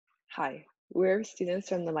Hi, we're students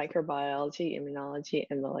from the Microbiology, Immunology,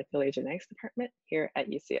 and Molecular Genetics department here at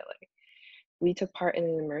UCLA. We took part in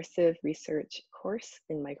an immersive research course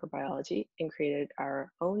in microbiology and created our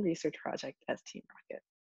own research project as TeamRocket.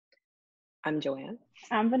 I'm Joanne.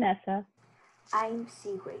 I'm Vanessa. I'm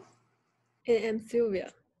Sihui. And I'm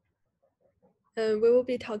Sylvia. And we will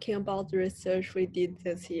be talking about the research we did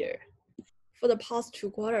this year. For the past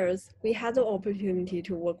 2 quarters, we had the opportunity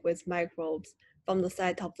to work with microbes from the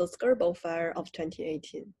site of the Skirball fire of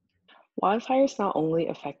 2018. Wildfires not only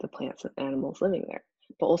affect the plants and animals living there,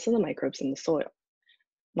 but also the microbes in the soil.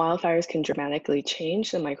 Wildfires can dramatically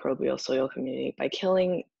change the microbial soil community by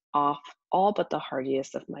killing off all but the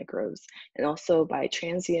hardiest of microbes, and also by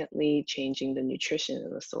transiently changing the nutrition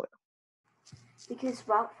in the soil. Because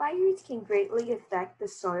wildfires can greatly affect the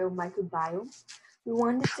soil microbiome, we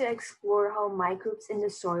wanted to explore how microbes in the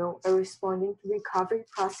soil are responding to recovery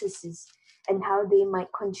processes and how they might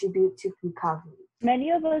contribute to recovery. Many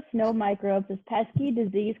of us know microbes as pesky,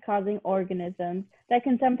 disease-causing organisms that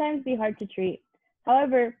can sometimes be hard to treat.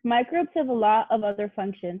 However, microbes have a lot of other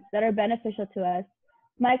functions that are beneficial to us.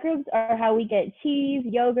 Microbes are how we get cheese,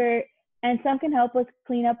 yogurt, and some can help us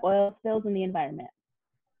clean up oil spills in the environment.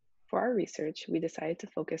 For our research, we decided to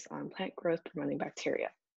focus on plant growth promoting bacteria.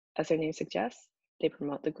 As their name suggests, they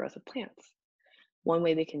promote the growth of plants. One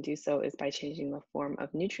way they can do so is by changing the form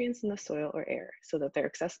of nutrients in the soil or air so that they're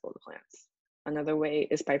accessible to plants. Another way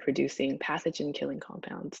is by producing pathogen-killing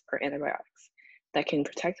compounds or antibiotics that can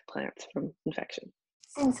protect plants from infection.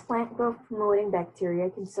 Since plant growth promoting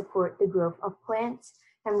bacteria can support the growth of plants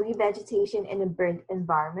and revegetation in a burnt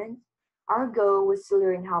environment, our goal was to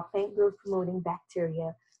learn how plant growth promoting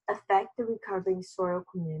bacteria affect the recovering soil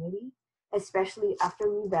community, especially after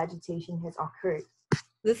revegetation has occurred.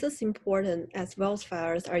 This is important as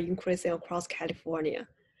wildfires are increasing across California,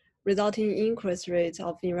 resulting in increased rates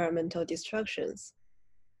of environmental destructions.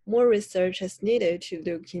 More research is needed to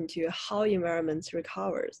look into how environments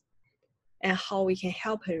recovers and how we can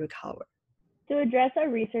help it recover. To address our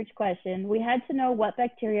research question, we had to know what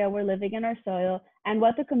bacteria were living in our soil and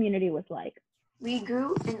what the community was like. We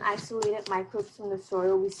grew and isolated microbes from the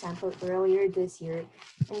soil we sampled earlier this year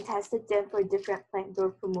and tested them for different plant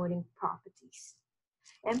growth promoting properties.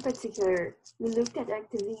 In particular, we looked at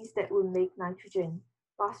activities that would make nitrogen,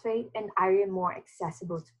 phosphate, and iron more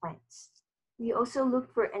accessible to plants. We also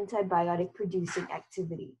looked for antibiotic producing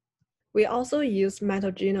activity. We also use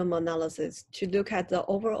metagenome analysis to look at the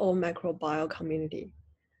overall microbial community.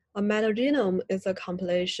 A metagenome is a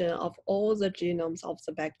compilation of all the genomes of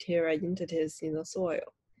the bacteria entities in the soil,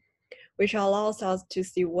 which allows us to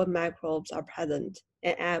see what microbes are present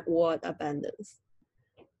and at what abundance.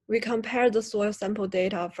 We compared the soil sample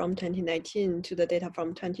data from 2019 to the data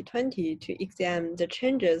from 2020 to examine the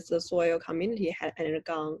changes the soil community had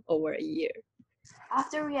undergone over a year.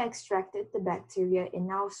 After we extracted the bacteria in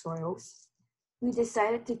our soils, we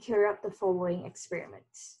decided to carry out the following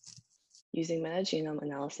experiments. Using metagenome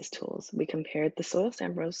analysis tools, we compared the soil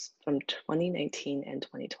samples from 2019 and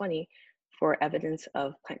 2020 for evidence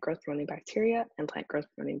of plant growth promoting bacteria and plant growth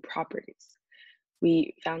promoting properties.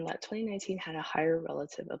 We found that 2019 had a higher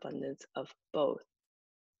relative abundance of both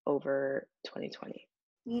over 2020.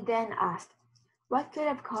 We then asked, what could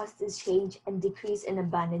have caused this change and decrease in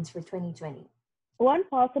abundance for 2020? One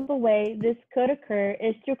possible way this could occur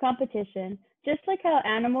is through competition. Just like how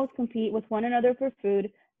animals compete with one another for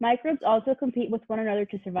food, microbes also compete with one another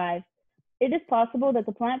to survive. It is possible that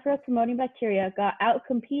the plant growth promoting bacteria got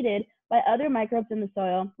outcompeted by other microbes in the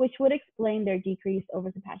soil, which would explain their decrease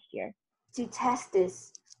over the past year. To test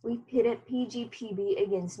this, we pitted PGPB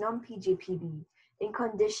against non-PGPB in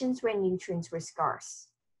conditions where nutrients were scarce.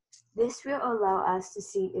 This will allow us to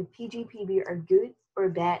see if PGPB are good or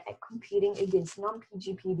bad at competing against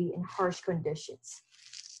non-PGPB in harsh conditions.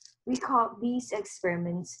 We call these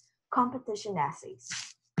experiments competition assays.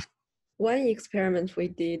 One experiment we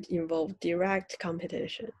did involved direct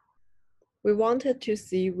competition. We wanted to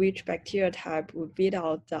see which bacteria type would beat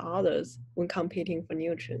out the others when competing for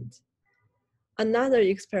nutrients. Another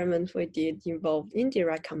experiment we did involved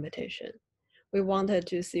indirect competition. We wanted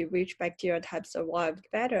to see which bacteria type survived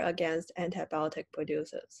better against antibiotic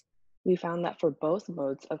producers. We found that for both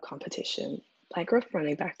modes of competition, plant growth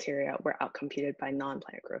promoting bacteria were outcompeted by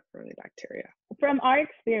non-plant growth promoting bacteria. From our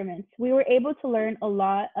experiments, we were able to learn a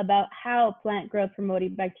lot about how plant growth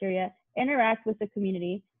promoting bacteria interact with the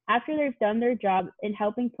community after they've done their job in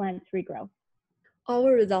helping plants regrow.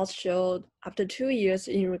 Our results showed after 2 years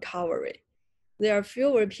in recovery, there are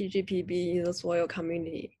fewer PGPB in the soil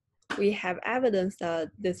community. We have evidence that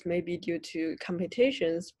this may be due to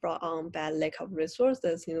competitions brought on by lack of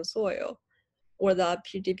resources in the soil, or the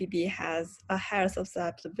PGBB has a higher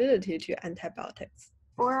susceptibility to antibiotics.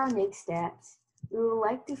 For our next steps, we would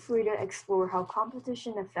like to further explore how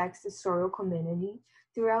competition affects the soil community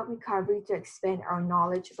throughout recovery to expand our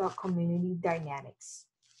knowledge about community dynamics.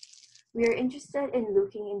 We are interested in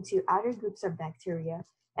looking into other groups of bacteria,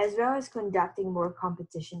 as well as conducting more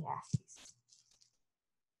competition assays.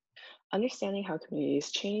 Understanding how communities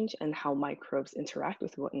change and how microbes interact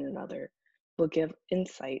with one another will give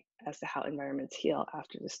insight as to how environments heal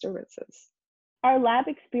after disturbances. Our lab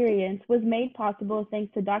experience was made possible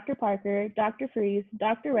thanks to Dr. Parker, Dr. Fries,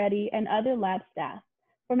 Dr. Reddy, and other lab staff.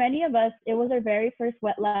 For many of us, it was our very first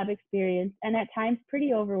wet lab experience and at times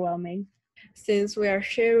pretty overwhelming. Since we are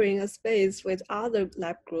sharing a space with other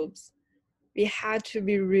lab groups, we had to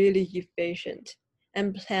be really efficient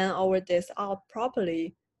and plan our days out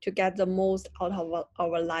properly to get the most out of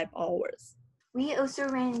our lab hours. We also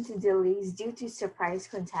ran into delays due to surprise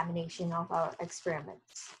contamination of our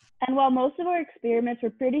experiments. And while most of our experiments were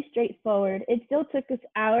pretty straightforward, it still took us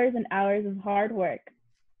hours and hours of hard work.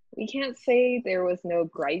 We can't say there was no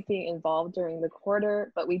griping involved during the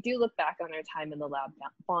quarter, but we do look back on our time in the lab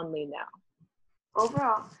fondly now.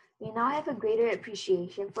 Overall, we now have a greater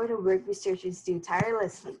appreciation for the work researchers do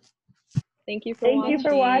tirelessly. Thank you for watching. Thank you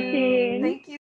for watching. Thank you.